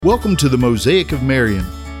Welcome to the Mosaic of Marion,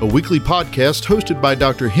 a weekly podcast hosted by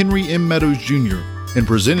Dr. Henry M. Meadows Jr. and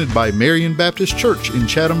presented by Marion Baptist Church in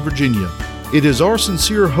Chatham, Virginia. It is our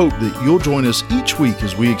sincere hope that you'll join us each week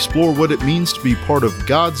as we explore what it means to be part of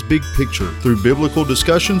God's big picture through biblical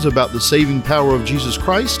discussions about the saving power of Jesus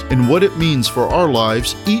Christ and what it means for our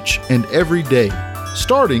lives each and every day,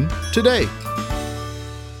 starting today.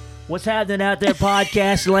 What's happening out there,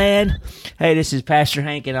 podcast land? Hey, this is Pastor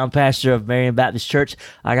Hank, and I'm pastor of Marion Baptist Church.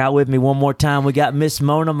 I got with me one more time. We got Miss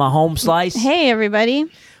Mona, my home slice. Hey, everybody.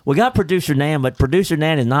 We got producer Nan, but producer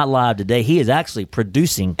Nan is not live today. He is actually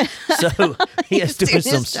producing, so he is doing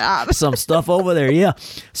some stuff over there. Yeah.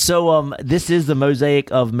 So this is the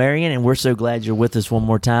Mosaic of Marion, and we're so glad you're with us one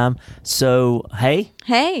more time. So hey,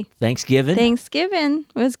 Thanksgiving. It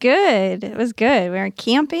was good. It was good. We were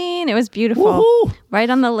camping. It was beautiful. Woohoo! Right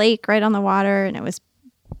on the lake, right on the water, and it was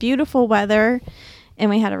beautiful weather, and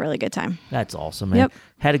we had a really good time. That's awesome, man. Yep.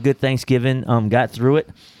 Had a good Thanksgiving. Got through it.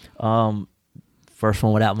 First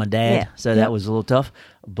one without my dad, so that was a little tough.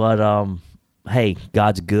 But hey,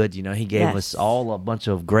 God's good. You know, He gave us all a bunch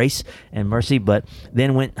of grace and mercy. But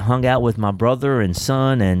then hung out with my brother and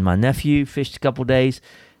son and my nephew, fished a couple days,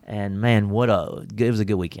 and man, it was a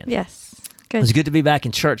good weekend. Yes, good. It was good to be back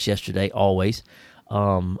in church yesterday. Always.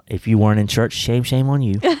 If you weren't in church, shame on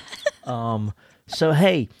you. So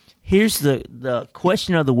hey, here's the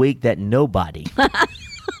question of the week that nobody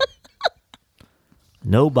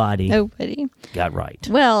got right.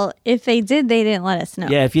 Well, if they did, they didn't let us know.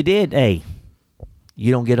 Yeah, if you did, hey,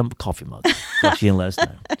 you don't get a coffee mug. She didn't let us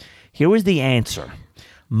know. Here was the answer.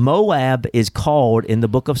 Moab is called in the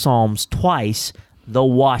book of Psalms twice the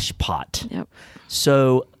wash pot. Yep.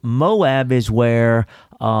 So Moab is where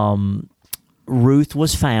Ruth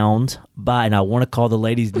was found by, and I want to call the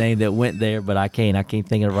lady's name that went there, but I can't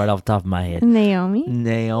think of it right off the top of my head.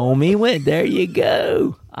 Naomi went, there you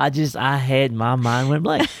go. My mind went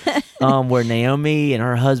blank. Where Naomi and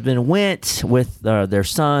her husband went with their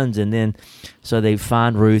sons, and then so they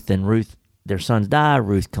find Ruth, and their sons die.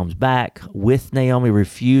 Ruth comes back with Naomi,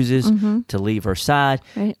 refuses to leave her side,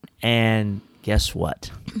 right. And guess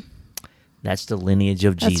what? That's the lineage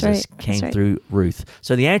of Jesus. That's right. Through Ruth.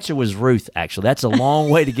 So the answer was Ruth, actually. That's a long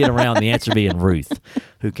way to get around the answer being Ruth,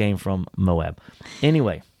 who came from Moab.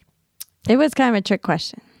 Anyway. It was kind of a trick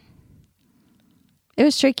question. It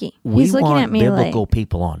was tricky. He's looking at me biblical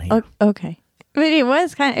people on here. Okay. But it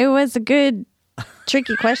was a good,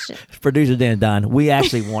 tricky question. Producer Dan Don, we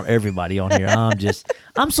actually want everybody on here.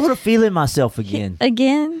 I'm sort of feeling myself again.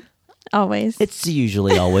 Again? Always. It's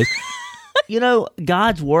usually always. You know,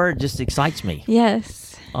 God's word just excites me.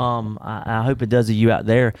 Yes. I hope it does to you out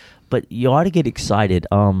there, but you ought to get excited.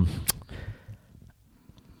 Let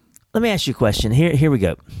me ask you a question. Here we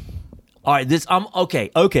go. All right,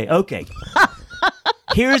 okay.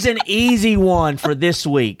 Here's an easy one for this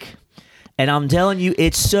week, and I'm telling you,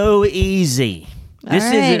 it's so easy. This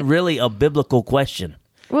isn't really a biblical question.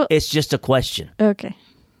 Well, it's just a question. Okay.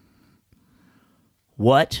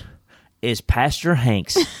 What is Pastor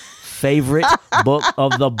Hank's favorite book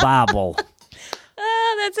of the Bible?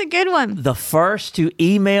 Oh, that's a good one. The first to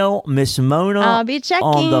email Miss Mona I'll be checking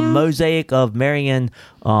on the Mosaic of Marion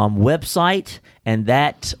website, and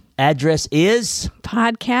that address is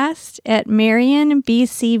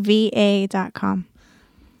podcast@marionbcva.com.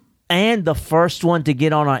 And the first one to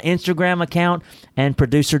get on our Instagram account, and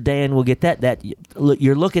producer Dan will get that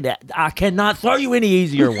you're looking at. I cannot throw you any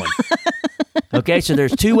easier one. Okay, so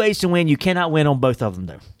there's two ways to win. You cannot win on both of them,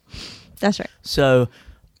 though. That's right. So,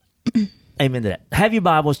 amen to that. Have your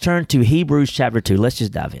Bibles turned to Hebrews chapter 2. Let's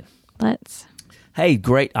just dive in. Let's. Hey,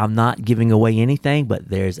 great. I'm not giving away anything, but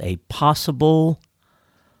there's a possible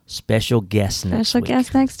special guest next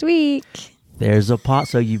week. There's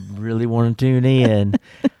so you really want to tune in.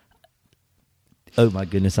 Oh, my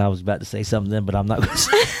goodness. I was about to say something, but I'm not going to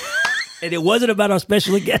say it. And it wasn't about our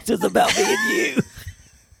special guest. It's about me and you.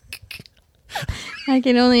 I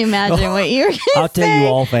can only imagine what you were going to say. I'll tell you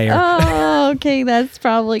off air. Oh, okay. That's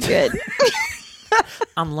probably good.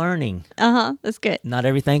 I'm learning. That's good. Not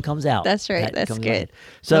everything comes out. That's right. That's good. Later.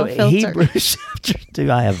 So Hebrews chapter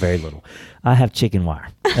 2, I have very little. I have chicken wire.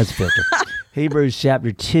 That's a filter. Hebrews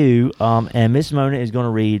chapter 2, and Miss Mona is going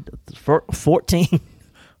to read 14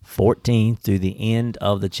 through the end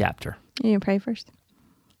of the chapter. You going to pray first?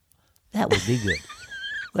 That would be good.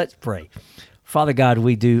 Let's pray. Father God,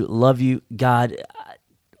 we do love you. God,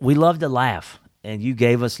 we love to laugh, and you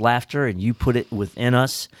gave us laughter, and you put it within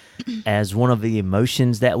us as one of the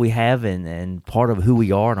emotions that we have and part of who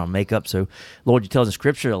we are and our makeup. So, Lord, you tell us in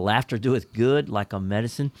Scripture, laughter doeth good like a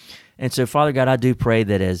medicine. And so, Father God, I do pray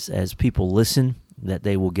that as people listen, that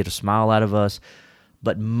they will get a smile out of us,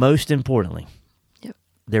 But most importantly,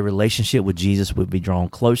 their relationship with Jesus would be drawn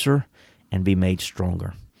closer and be made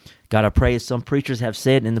stronger. God, I pray, as some preachers have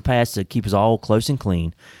said in the past, to keep us all close and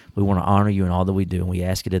clean. We want to honor you in all that we do, and we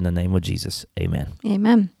ask it in the name of Jesus. Amen.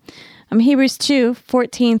 Amen. Hebrews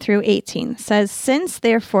 2:14-18 says, "Since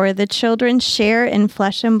therefore the children share in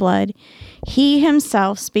flesh and blood, he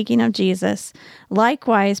himself," speaking of Jesus,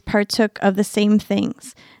 "likewise partook of the same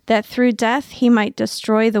things, that through death he might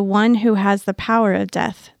destroy the one who has the power of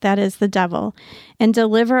death, that is, the devil, and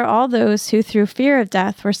deliver all those who through fear of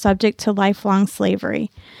death were subject to lifelong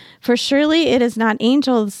slavery. For surely it is not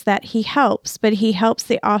angels that he helps, but he helps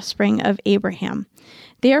the offspring of Abraham.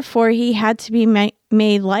 Therefore he had to be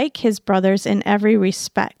made like his brothers in every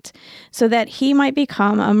respect, so that he might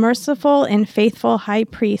become a merciful and faithful high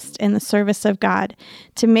priest in the service of God,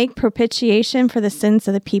 to make propitiation for the sins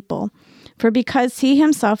of the people. For because he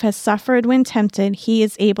himself has suffered when tempted, he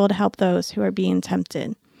is able to help those who are being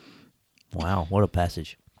tempted." Wow, what a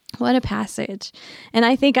passage. What a passage. And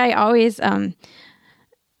I think I always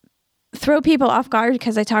throw people off guard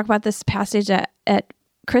because I talk about this passage at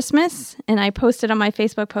Christmas, and I posted on my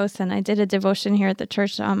Facebook post, and I did a devotion here at the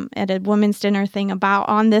church at a women's dinner thing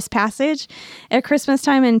on this passage at Christmas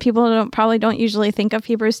time, and people probably don't usually think of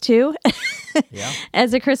Hebrews 2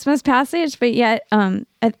 as a Christmas passage, but yet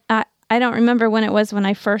I don't remember when it was when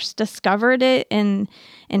I first discovered it and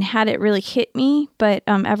had it really hit me, but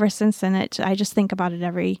ever since then, I just think about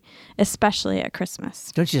it especially at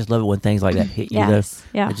Christmas. Don't you just love it when things like that hit you? Yes,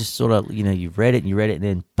 though? yeah. It just sort of, you've read it, and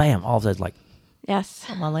then bam, all of a sudden it's like, yes,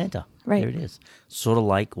 oh, my Lanta. Right. There it is. Sort of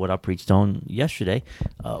like what I preached on yesterday,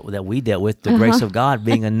 that we dealt with, the grace of God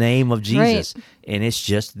being a name of Jesus, and it's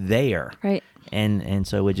just there. Right. And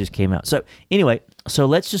so it just came out. So anyway,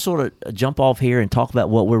 let's just sort of jump off here and talk about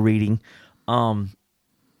what we're reading. How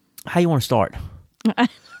you want to start?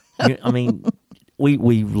 I mean, we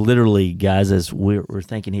literally, guys, as we're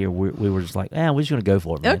thinking here, we were just like, we're just going to go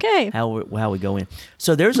for it, man. Okay. How we go in.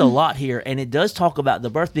 So there's a lot here, and it does talk about the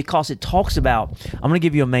birth, because it talks about, I'm going to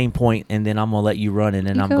give you a main point, and then I'm going to let you run, and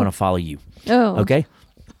then I'm going to follow you. Oh. Okay?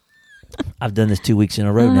 I've done this 2 weeks in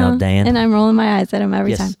a row now, Dan. And I'm rolling my eyes at him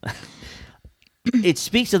every time. It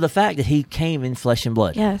speaks of the fact that he came in flesh and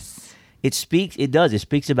blood. Yes. It speaks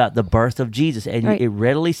about the birth of Jesus, and it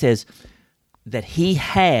readily says that he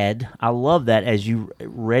had, I love that as you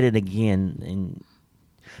read it again,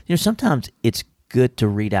 and sometimes it's good to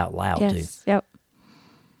read out loud too. Yep.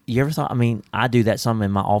 You ever thought, I do that some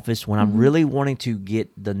in my office when I'm really wanting to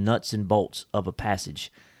get the nuts and bolts of a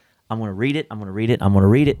passage. I'm going to read it, I'm going to read it, I'm going to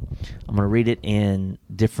read it. I'm going to read it in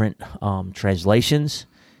different translations,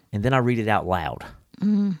 and then I read it out loud.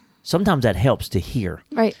 Mm-hmm. Sometimes that helps to hear.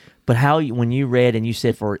 Right. But when you read and you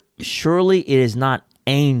said, "For surely it is not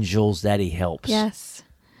angels that he helps." Yes.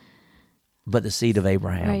 But the seed of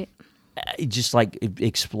Abraham. Right. It just like it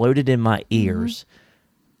exploded in my ears.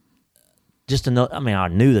 Just to know, I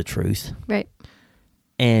knew the truth. Right.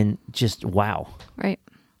 And just, wow. Right.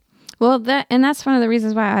 Well, that's one of the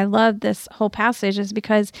reasons why I love this whole passage, is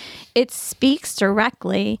because it speaks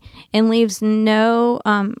directly and leaves no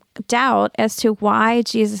doubt as to why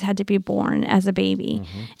Jesus had to be born as a baby,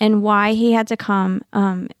 and why he had to come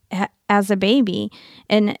as a baby,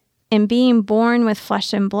 and being born with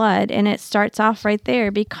flesh and blood. And it starts off right there,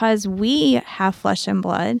 because we have flesh and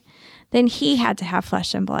blood. Then he had to have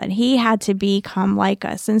flesh and blood. He had to become like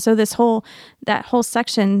us. And so that whole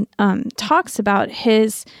section talks about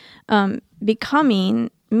his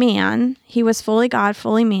becoming man. He was fully God,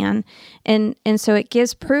 fully man. And so it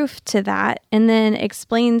gives proof to that, and then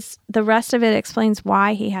the rest of it explains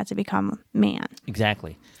why he had to become man.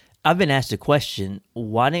 Exactly. I've been asked a question,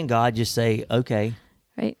 why didn't God just say, okay,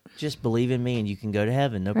 right, just believe in me and you can go to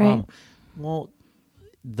heaven, no problem. Well,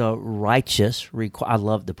 the righteous, I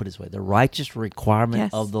love to put it this way, the righteous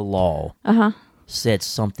requirement of the law said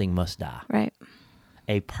something must die. Right.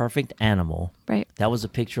 A perfect animal. Right. That was a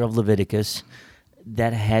picture of Leviticus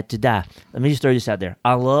that had to die. Let me just throw this out there.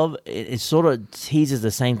 I love it. It sort of teases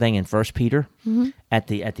the same thing in 1 Peter at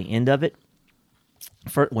the end of it.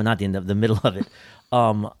 Not the end of the middle of it.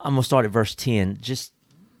 I'm gonna start at verse 10. Just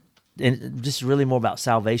really more about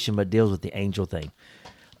salvation, but deals with the angel thing.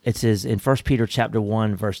 It says in 1 Peter chapter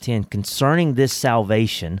 1, verse 10, concerning this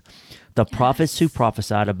salvation, the prophets who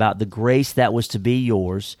prophesied about the grace that was to be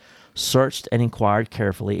yours searched and inquired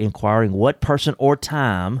carefully, inquiring what person or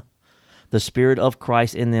time the Spirit of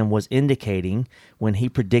Christ in them was indicating when he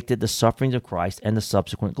predicted the sufferings of Christ and the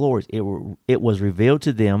subsequent glories. It was revealed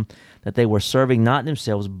to them that they were serving not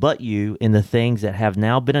themselves but you in the things that have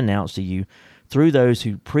now been announced to you through those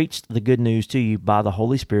who preached the good news to you by the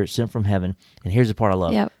Holy Spirit sent from heaven. And here's the part I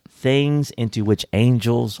love. Yep. things into which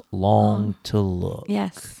angels long to look.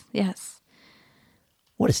 Yes, yes.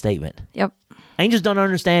 What a statement. Yep. Angels don't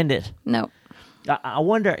understand it. No. I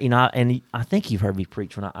wonder, and I think you've heard me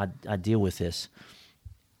preach when I deal with this.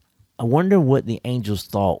 I wonder what the angels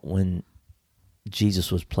thought when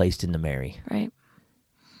Jesus was placed into Mary. Right.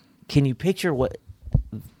 Can you picture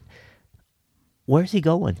where's he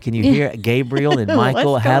going? Can you hear Gabriel and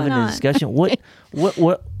Michael having a discussion?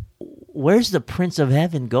 Where's the Prince of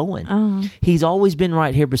Heaven going? He's always been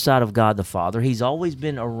right here beside of God the Father. He's always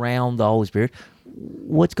been around the Holy Spirit.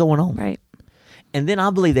 What's going on? Right. And then I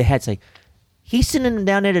believe they had to say, he's sending them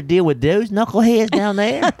down there to deal with those knuckleheads down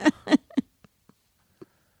there.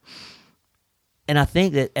 And I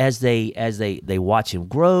think that as they watch him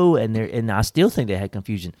grow, and I still think they had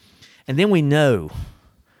confusion. And then we know,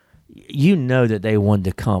 that they wanted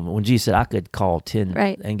to come. When Jesus said, I could call 10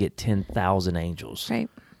 and get 10,000 angels. Right.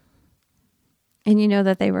 And you know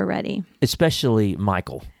that they were ready. Especially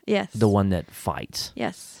Michael. Yes. The one that fights.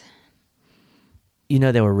 Yes.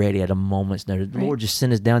 They were ready at a moment's notice. The Lord, just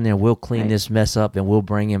send us down there and we'll clean this mess up and we'll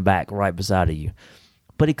bring him back right beside of you.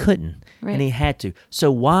 But he couldn't, and he had to. So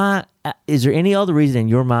why, is there any other reason in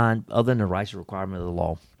your mind, other than the righteous requirement of the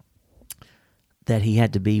law, that he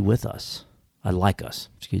had to be with us? Like us,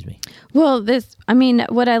 excuse me. Well,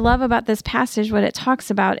 what I love about this passage, what it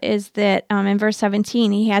talks about is that in verse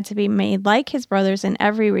 17, he had to be made like his brothers in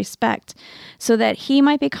every respect, so that he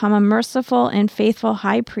might become a merciful and faithful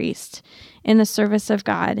high priest in the service of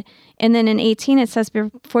God. And then in 18, it says,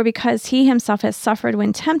 for because he himself has suffered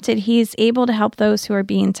when tempted, he's able to help those who are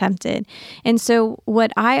being tempted. And so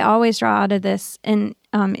what I always draw out of this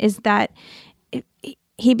is that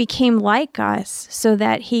he became like us so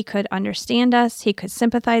that he could understand us, he could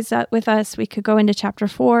sympathize with us. We could go into chapter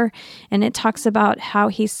 4, and it talks about how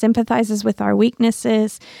he sympathizes with our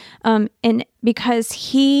weaknesses. And because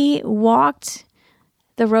he walked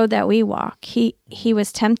the road that we walk, he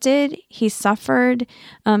was tempted, he suffered,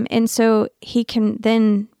 and so he can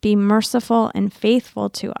then be merciful and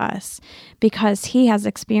faithful to us because he has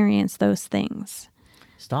experienced those things.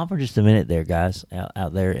 Stop for just a minute there, guys,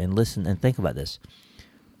 out there, and listen and think about this.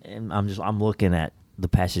 And I'm looking at the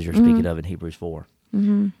passage you're speaking of in Hebrews 4.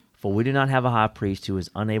 Mm-hmm. For we do not have a high priest who is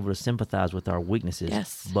unable to sympathize with our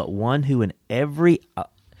weaknesses, but one who in every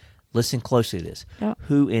listen closely to this,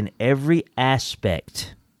 who in every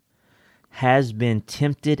aspect has been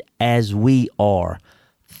tempted as we are.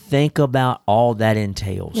 Think about all that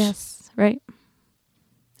entails. Yes, right.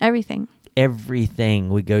 Everything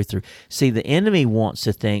we go through. See, the enemy wants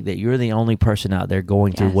to think that you're the only person out there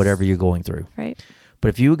going through whatever you're going through. Right. But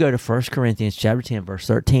if you would go to 1 Corinthians chapter 10, verse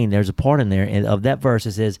 13, there's a part in there, and of that verse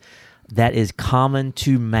it says, that is common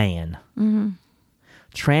to man. Mm-hmm.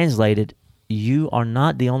 Translated, you are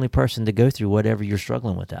not the only person to go through whatever you're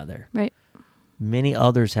struggling with out there. Right. Many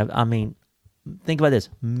others have, think about this,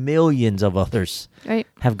 millions of others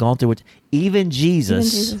have gone through it. Even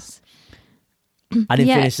Jesus. I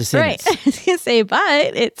didn't finish the sentence. Right. I was going to say,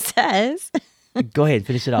 but it says... Go ahead,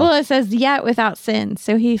 finish it off. Well, it says, yet without sin.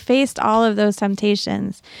 So he faced all of those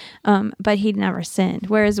temptations, but he never sinned.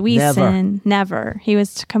 Whereas we sin, never. He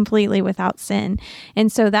was completely without sin. And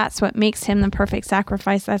so that's what makes him the perfect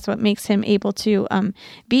sacrifice. That's what makes him able to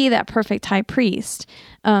be that perfect high priest.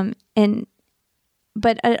 But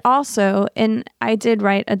it also, and I did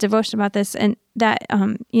write a devotion about this, and that,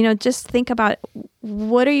 just think about,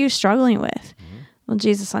 what are you struggling with? Mm-hmm. Well,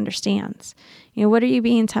 Jesus understands. What are you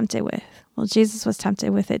being tempted with? Well, Jesus was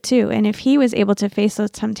tempted with it too. And if he was able to face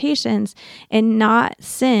those temptations and not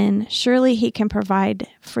sin, surely he can provide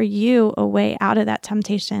for you a way out of that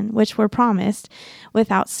temptation, which we're promised,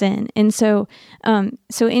 without sin. And so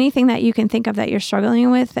anything that you can think of that you're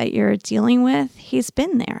struggling with, that you're dealing with, he's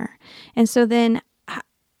been there. And so then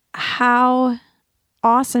how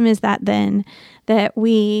awesome is that then that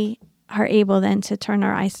we are able then to turn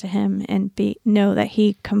our eyes to him and know that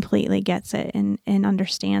he completely gets it and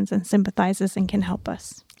understands and sympathizes and can help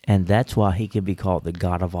us. And that's why he can be called the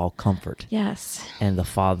God of all comfort. Yes. And the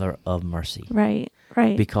Father of mercy. Right.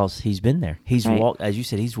 Because he's been there. He's walked, as you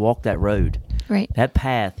said, he's walked that road. Right. That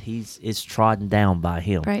path, it's trodden down by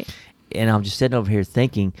him. Right. And I'm just sitting over here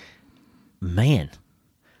thinking, man,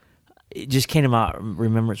 it just came to my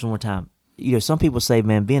remembrance one more time. Some people say,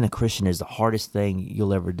 man, being a Christian is the hardest thing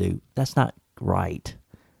you'll ever do. That's not right.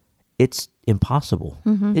 It's impossible.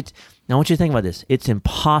 Mm-hmm. Now, I want you to think about this. It's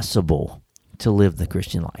impossible to live the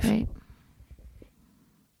Christian life. Right.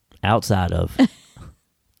 Outside of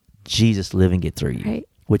Jesus living it through you,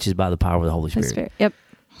 which is by the power of the Holy Spirit. Yep.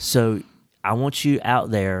 So I want you out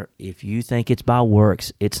there, if you think it's by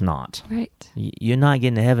works, it's not. Right. You're not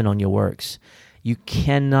getting to heaven on your works. You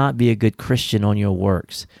cannot be a good Christian on your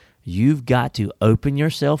works. You've got to open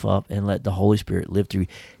yourself up and let the Holy Spirit live through you.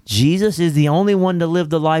 Jesus is the only one to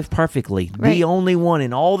live the life perfectly. Right. The only one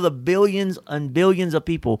in all the billions and billions of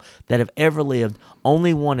people that have ever lived,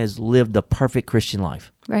 only one has lived the perfect Christian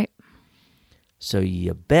life. Right. So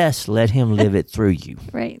you best let him live it through you.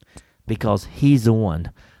 Right. Because he's the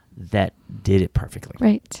one that did it perfectly.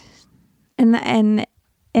 Right.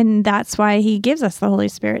 And that's why he gives us the Holy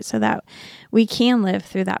Spirit, so that we can live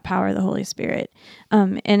through that power of the Holy Spirit.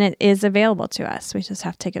 And it is available to us. We just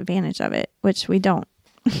have to take advantage of it, which we don't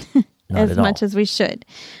as much as we should.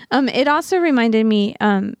 It also reminded me,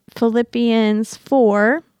 Philippians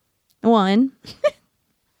 4:1,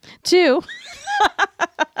 2.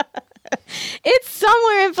 It's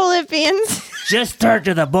somewhere in Philippians. Just turn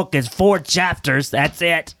to the book. It's 4 chapters. That's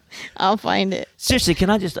it. I'll find it. Seriously, can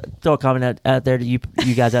I just throw a comment out there to you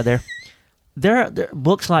guys out there? There are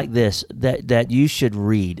books like this that you should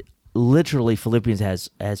read. Literally, Philippians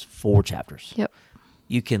has 4 chapters. Yep.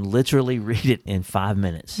 You can literally read it in 5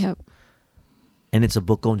 minutes. Yep. And it's a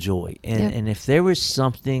book on joy. And if there was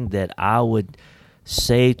something that I would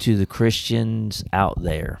say to the Christians out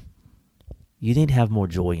there, you need to have more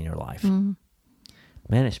joy in your life. Mm.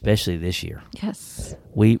 Man, especially this year. Yes.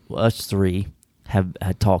 Us three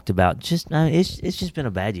had talked about it's just been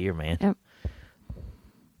a bad year, man. Yep.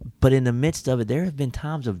 But in the midst of it, there have been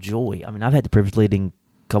times of joy. I mean, I've had the privilege of leading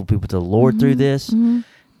a couple people to the Lord through this,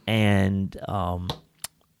 and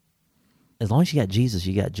as long as you got Jesus,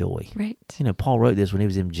 you got joy. Right. You know, Paul wrote this when he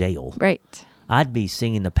was in jail. Right. I'd be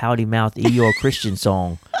singing the pouty mouth Eeyore Christian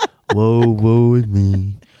song. Whoa, woe is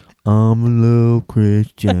me, I'm a little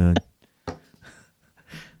Christian.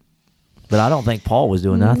 But I don't think Paul was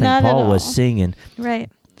doing that. I think Paul was singing. Right.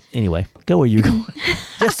 Anyway, go where you're going.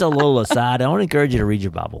 Just a little aside. I want to encourage you to read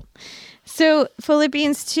your Bible. So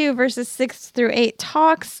Philippians 2, verses 6-8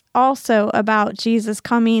 talks also about Jesus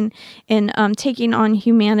coming and taking on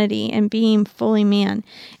humanity and being fully man.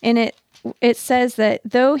 And it says that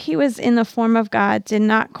though he was in the form of God, did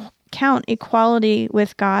not count equality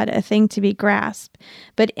with God a thing to be grasped,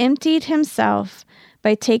 but emptied himself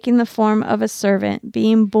by taking the form of a servant,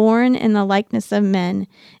 being born in the likeness of men,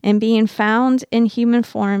 and being found in human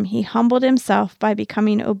form, he humbled himself by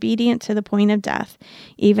becoming obedient to the point of death,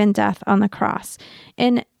 even death on the cross.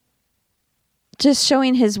 And just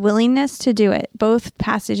showing his willingness to do it. Both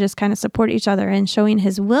passages kind of support each other in showing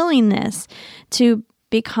his willingness to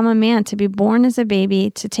become a man, to be born as a baby,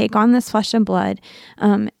 to take on this flesh and blood,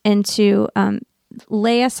 and to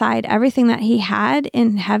lay aside everything that he had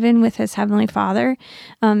in heaven with his heavenly Father,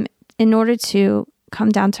 in order to come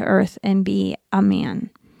down to earth and be a man.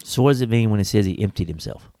 So what does it mean when it says he emptied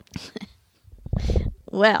himself?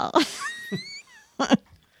 Well,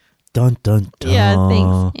 dun dun dun. Yeah,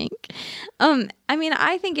 thanks, Hank. I mean,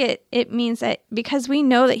 I think it means that because we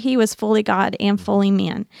know that he was fully God and fully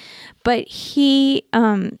man, but he,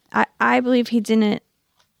 I believe he didn't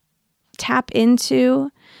tap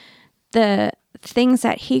into the things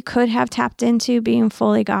that he could have tapped into being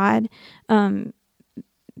fully God. Let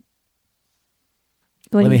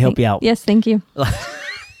me help you out. Yes, thank you.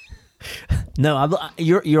 No,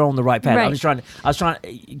 you're on the right path. Right. I was trying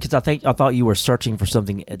because I thought you were searching for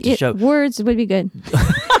something to show. Words would be good.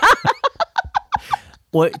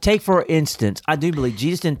 Well, take for instance, I do believe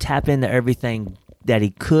Jesus didn't tap into everything that he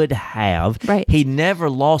could have. Right. He never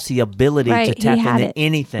lost the ability to tap into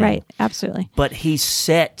anything. Right, absolutely. But he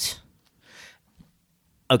set.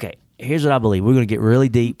 Okay, here's what I believe. We're going to get really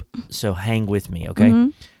deep, so hang with me, okay? Mm-hmm.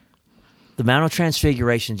 The Mount of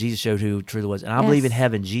Transfiguration, Jesus showed who truly was. And I believe in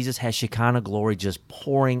heaven, Jesus has Shekinah glory just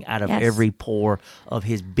pouring out of every pore of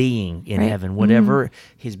his being in heaven. Whatever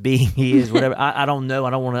his being is, whatever. I don't know. I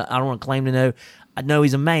don't want to claim to know. I know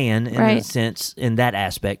he's a man in a sense, in that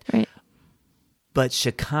aspect. Right. But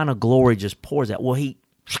Shekinah glory just pours out. Well, he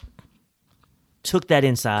took that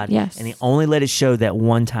inside, and he only let it show that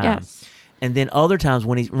one time. Yes. And then other times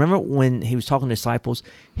remember when he was talking to disciples,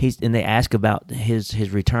 and they asked about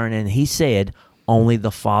his return, and he said, "Only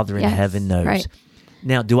the Father in heaven knows." Right.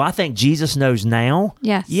 Now, do I think Jesus knows now?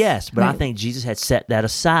 Yes. Yes, but I think Jesus had set that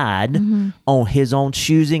aside on his own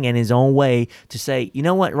choosing and his own way to say, you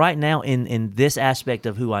know what, right now in this aspect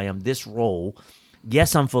of who I am, this role,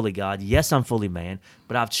 yes, I'm fully God, yes, I'm fully man,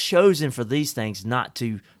 but I've chosen for these things not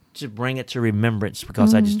to bring it to remembrance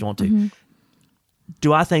because I just want to.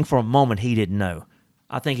 Do I think for a moment he didn't know?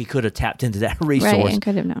 I think he could have tapped into that resource. Right, and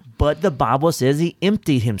could have known. But the Bible says he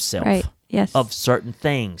emptied himself of certain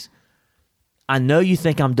things. I know you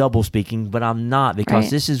think I'm double speaking, but I'm not, because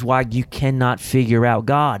this is why you cannot figure out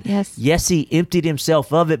God. Yes, he emptied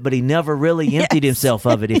himself of it, but he never really emptied himself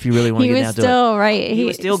of it, if you really want to get down to it. He was still, right. He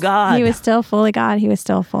was still God. He was still fully God. He was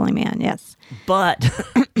still fully man, yes. But,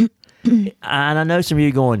 and I know some of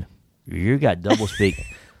you going, you got double speak.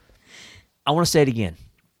 I want to say it again.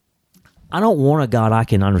 I don't want a God I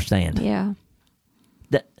can understand. Yeah.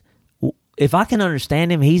 If I can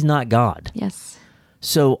understand him, he's not God. Yes.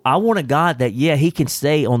 So I want a God that, he can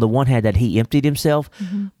say on the one hand that he emptied himself,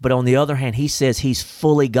 but on the other hand, he says he's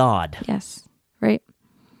fully God. Yes. Right.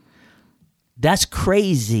 That's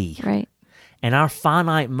crazy. Right. And our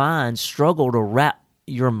finite minds struggle to wrap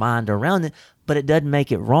your mind around it, but it doesn't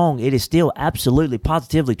make it wrong. It is still absolutely,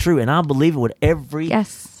 positively true. And I believe it with every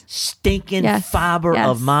stinking fiber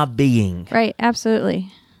of my being. Right.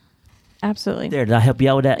 Absolutely. Absolutely. There, did I help you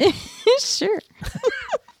out with that? Sure.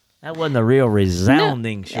 That wasn't a real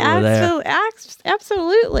resounding sure there.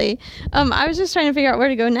 Absolutely. I was just trying to figure out where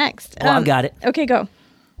to go next. Oh, I got it. Okay, go.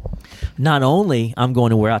 Not only I'm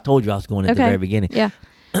going to where I told you I was going at the very beginning. Yeah.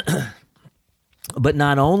 But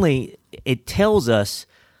not only it tells us,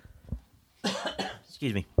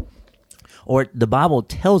 excuse me, or the Bible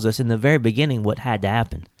tells us in the very beginning what had to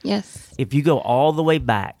happen. Yes. If you go all the way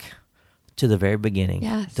back to the very beginning,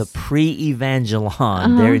 the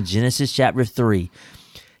pre-evangelon, there in Genesis chapter 3,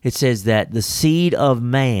 it says that the seed of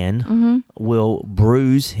man will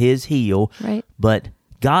bruise his heel, but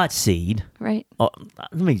God's seed. Right. Oh,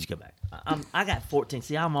 let me just go back. I got 14.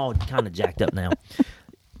 See, I'm all kind of jacked up now.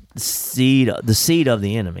 The seed of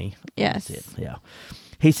the enemy. Yes. That's it. Yeah.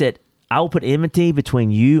 He said, I will put enmity between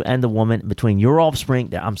you and the woman, between your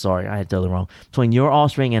offspring. I'm sorry, I had totally wrong. Between your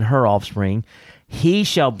offspring and her offspring. He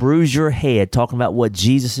shall bruise your head, talking about what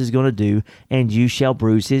Jesus is going to do, and you shall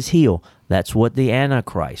bruise his heel. That's what the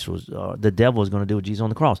Antichrist was, the devil was going to do with Jesus on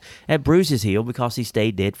the cross. And bruise his heel because he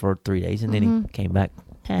stayed dead for 3 days, and then he came back.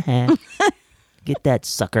 Get that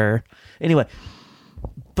sucker. Anyway,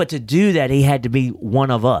 but to do that, he had to be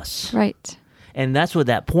one of us. Right. And that's what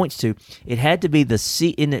that points to. It had to be the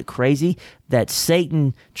seed. Isn't it crazy that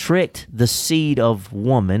Satan tricked the seed of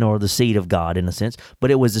woman, or the seed of God in a sense,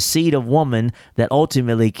 but it was the seed of woman that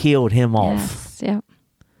ultimately killed him off. Yes, yeah.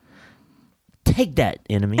 Take that,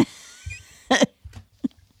 enemy.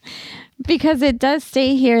 Because it does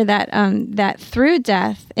say here that that through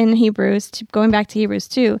death in Hebrews, going back to Hebrews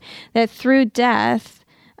 2, that through death,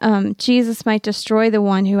 Jesus might destroy the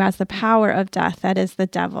one who has the power of death, that is the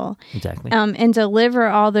devil. Exactly. And deliver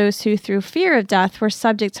all those who through fear of death were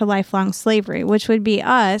subject to lifelong slavery, which would be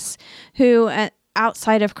us who,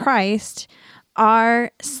 outside of Christ,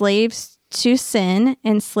 are slaves to sin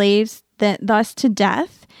and slaves thus to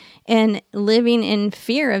death, and living in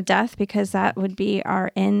fear of death, because that would be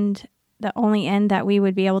our end, the only end that we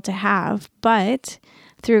would be able to have. But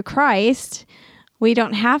through Christ, we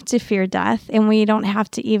don't have to fear death, and we don't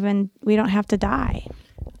have to die.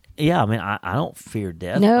 Yeah, I mean, I don't fear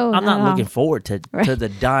death. No, I'm not looking forward to the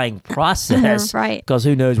dying process. Right. Because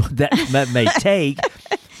who knows what that may take.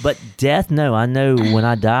 But death, no, I know when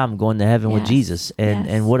I die, I'm going to heaven with Jesus.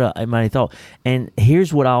 And what a mighty thought. And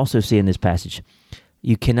here's what I also see in this passage.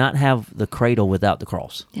 You cannot have the cradle without the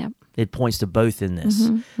cross. Yep. It points to both in this.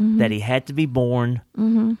 That he had to be born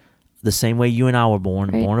the same way you and I were born,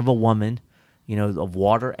 born of a woman, of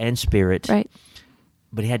water and spirit. Right.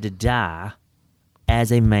 But he had to die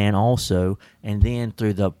as a man also, and then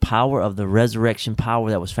through the power of the resurrection power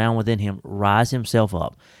that was found within him, rise himself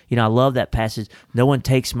up. I love that passage. No one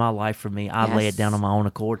takes my life from me. I lay it down on my own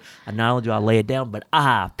accord. And not only do I lay it down, but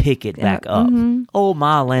I pick it back up. Oh,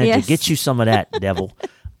 my Atlanta, get you some of that, devil.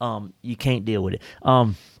 You can't deal with it.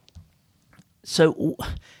 So,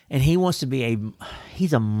 and he wants to be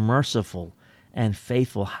he's a merciful and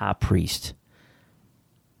faithful high priest.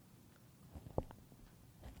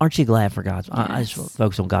 Aren't you glad for God's? Yes. I just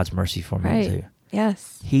focus on God's mercy for me too.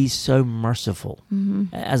 Yes, He's so merciful.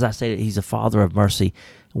 As I said, He's a Father of mercy.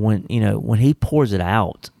 When He pours it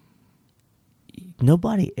out,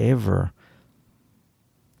 nobody ever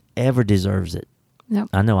deserves it. Nope.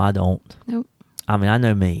 I know I don't. Nope. I mean, I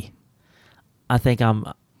know me. I think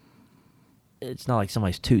it's not like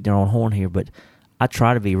somebody's tooting their own horn here, but I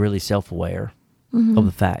try to be really self-aware of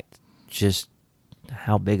the fact just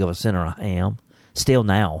how big of a sinner I am. Still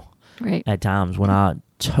now, right, at times when I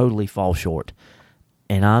totally fall short.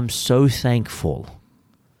 And I'm so thankful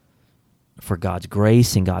for God's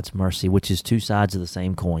grace and God's mercy, which is two sides of the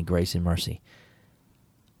same coin, grace and mercy.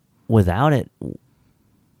 Without it,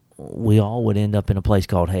 we all would end up in a place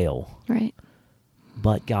called hell. Right.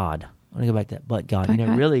 But God. I'm going to go back to that. But God. But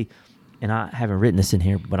God. Really, and I haven't written this in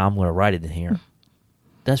here, but I'm going to write it in here.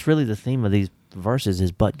 That's really the theme of these verses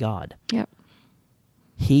is but God. Yep.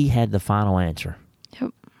 He had the final answer.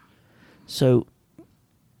 Yep. So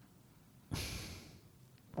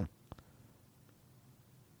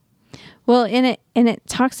well, and it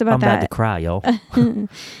talks about I'm that. about to cry, y'all. And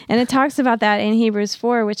it talks about that in Hebrews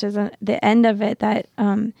 4, which is the end of it, that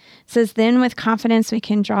says, "Then with confidence we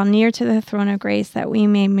can draw near to the throne of grace, that we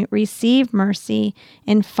may receive mercy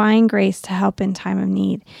and find grace to help in time of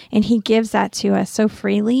need." And he gives that to us so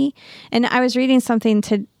freely. And I was reading something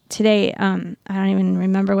today, I don't even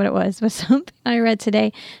remember what it was, but something I read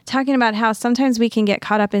today talking about how sometimes we can get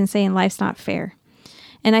caught up in saying life's not fair.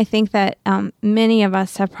 And I think that many of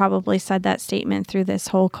us have probably said that statement through this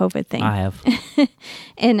whole COVID thing. I have.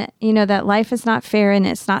 And, that life is not fair and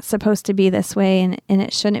it's not supposed to be this way and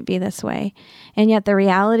it shouldn't be this way. And yet the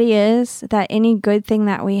reality is that any good thing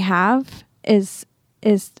that we have is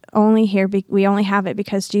only here. We only have it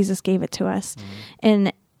because Jesus gave it to us. Mm-hmm.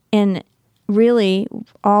 And really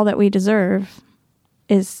all that we deserve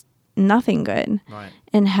is nothing good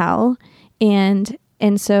in hell. And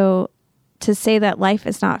so to say that life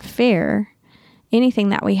is not fair, anything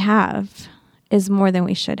that we have is more than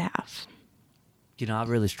we should have. I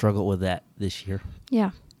really struggled with that this year. Yeah.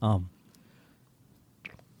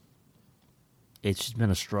 It's just been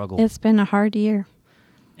a struggle. It's been a hard year.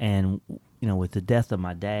 And, with the death of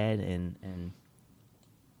my dad and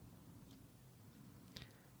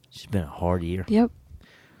it's just been a hard year. Yep.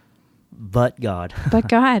 But God. But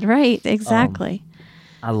God, right. Exactly.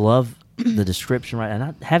 I love the description, right?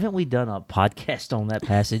 And haven't we done a podcast on that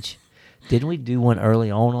passage? Didn't we do one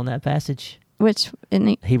early on that passage? Which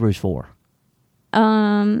Hebrews 4.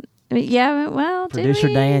 Yeah. Well, Producer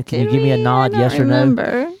Dan, can you give me a nod, yes or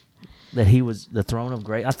no? That he was the throne of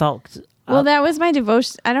grace. I thought. Well, that was my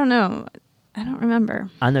devotion. I don't know. I don't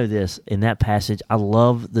remember. I know this in that passage. I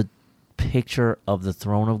love the picture of the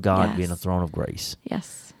throne of God being a throne of grace.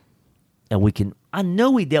 Yes. And I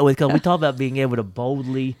know we dealt with, because we talked about being able to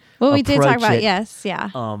boldly well, we did talk about it. Yes, yeah.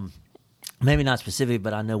 Maybe not specific,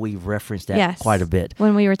 but I know we've referenced that quite a bit.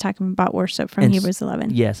 When we were talking about worship from Hebrews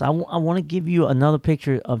 11. Yes, I want to give you another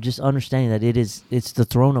picture of just understanding that it's the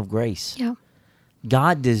throne of grace. Yeah.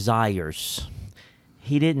 God desires.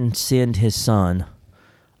 He didn't send his son.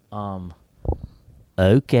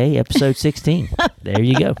 Okay, episode 16. There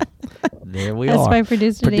you go. There we are. That's why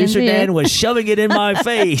Producer Dan was shoving it in my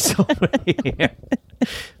face over here.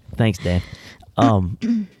 Thanks, Dan.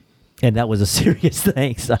 And that was a serious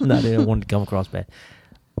thanks. I didn't want to come across bad.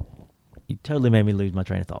 You totally made me lose my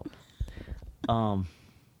train of thought.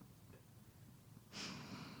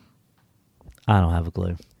 I don't have a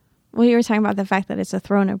clue. Well, you were talking about the fact that it's a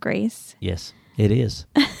throne of grace. Yes, it is.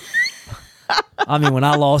 I mean, when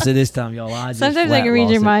I lost it this time, y'all, sometimes I can read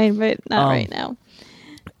your mind, but not right now.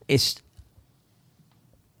 It's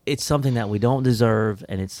something that we don't deserve,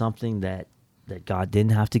 and it's something that God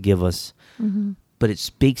didn't have to give us. Mm-hmm. But it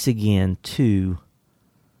speaks again to,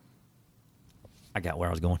 I got where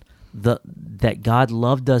I was going, that God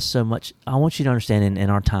loved us so much. I want you to understand,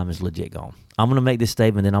 and our time is legit gone. I'm going to make this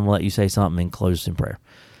statement, then I'm going to let you say something and close in prayer.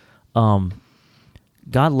 God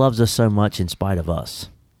loves us so much in spite of us.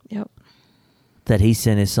 Yep. That he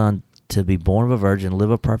sent his son to be born of a virgin,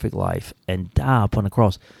 live a perfect life, and die upon the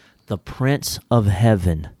cross. The Prince of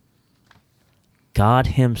Heaven, God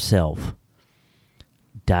himself,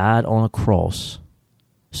 died on a cross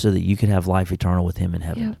so that you could have life eternal with him in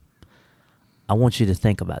heaven. Yep. I want you to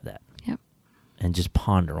think about that. Yep. And just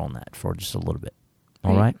ponder on that for just a little bit.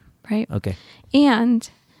 All right? Right. Okay. And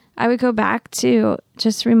I would go back to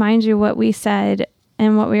just remind you what we said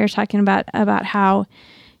and what we were talking about how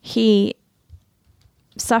he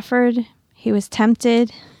suffered, he was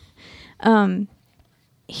tempted,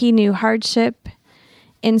 he knew hardship.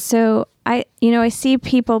 And so I see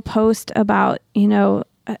people post about,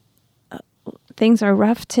 things are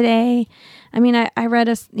rough today. I mean, I read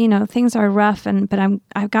things are rough, but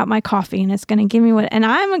I've got my coffee and it's going to give me and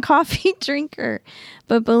I'm a coffee drinker,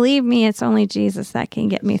 but believe me, it's only Jesus that can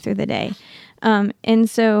get me through the day. And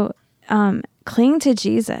so cling to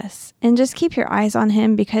Jesus and just keep your eyes on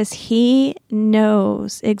him, because he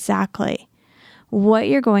knows exactly what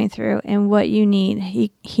you're going through and what you need.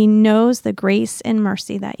 He knows the grace and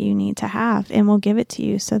mercy that you need to have, and will give it to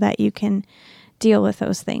you so that you can deal with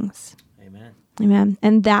those things. Amen.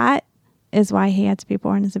 And that is why he had to be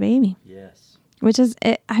born as a baby. Yes. Which is,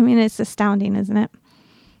 it's astounding, isn't it?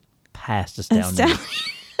 Past astounding.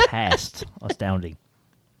 Past astounding.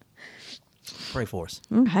 Pray for us.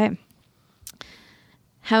 Okay.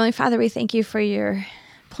 Heavenly Father, we thank you for your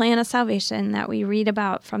plan of salvation that we read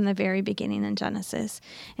about from the very beginning in Genesis.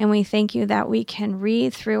 And we thank you that we can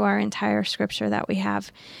read through our entire scripture that we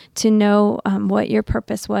have to know what your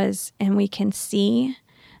purpose was, and we can see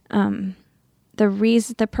the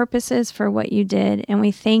purposes for what you did. And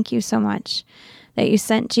we thank you so much that you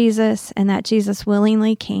sent Jesus, and that Jesus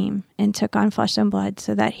willingly came and took on flesh and blood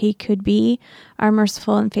so that he could be our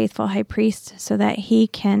merciful and faithful high priest, so that he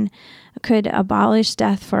could abolish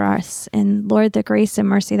death for us. And Lord, the grace and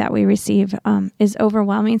mercy that we receive is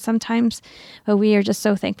overwhelming sometimes, but we are just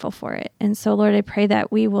so thankful for it. And so, Lord, I pray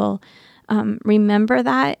that we will remember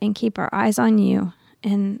that and keep our eyes on you.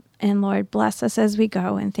 And Lord, bless us as we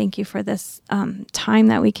go. And thank you for this time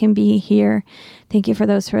that we can be here. Thank you for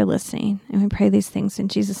those who are listening. And we pray these things in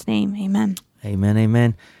Jesus' name. Amen. Amen,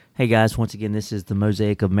 amen. Hey guys, once again, this is the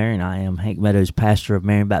Mosaic of Marion. I am Hank Meadows, pastor of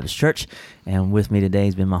Marion Baptist Church. And with me today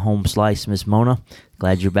has been my home slice, Miss Mona.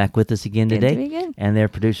 Glad you're back with us again today. Good to be good. And their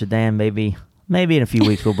producer, Dan, maybe in a few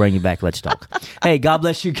weeks we'll bring you back. Let's talk. Hey, God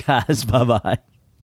bless you guys. Bye-bye.